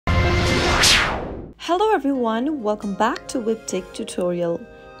Hello everyone, welcome back to Webtech Tutorial.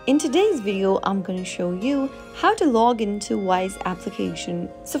 In today's video, I'm going to show you how to log into Wise application.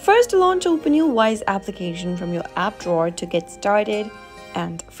 So first, launch open your Wise application from your app drawer to get started,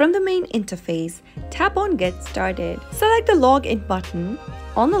 and from the main interface, tap on Get Started. Select the Login button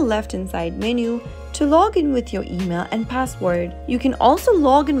on the left hand side menu to log in with your email and password. You can also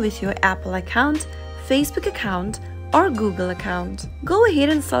log in with your Apple account, Facebook account, or Google account. Go ahead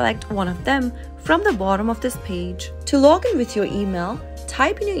and select one of them from the bottom of this page. To log in with your email,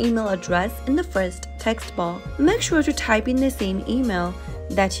 type in your email address in the first text bar. Make sure to type in the same email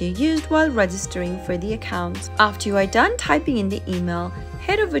that you used while registering for the account. After you are done typing in the email,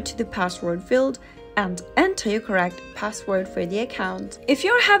 head over to the password field and enter your correct password for the account. If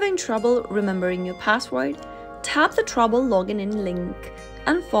you're having trouble remembering your password, tap the Trouble Login In link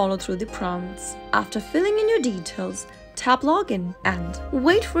and follow through the prompts. After filling in your details, tap Login and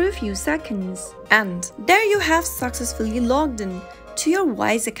wait for a few seconds. And there you have successfully logged in to your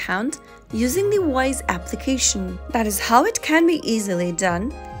Wise account using the Wise application. That is how it can be easily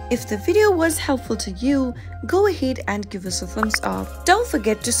done. If the video was helpful to you, go ahead and give us a thumbs up. Don't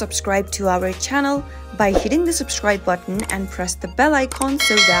forget to subscribe to our channel by hitting the subscribe button and press the bell icon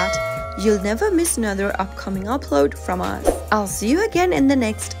so that you'll never miss another upcoming upload from us. I'll see you again in the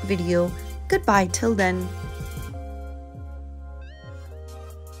next video. Goodbye till then.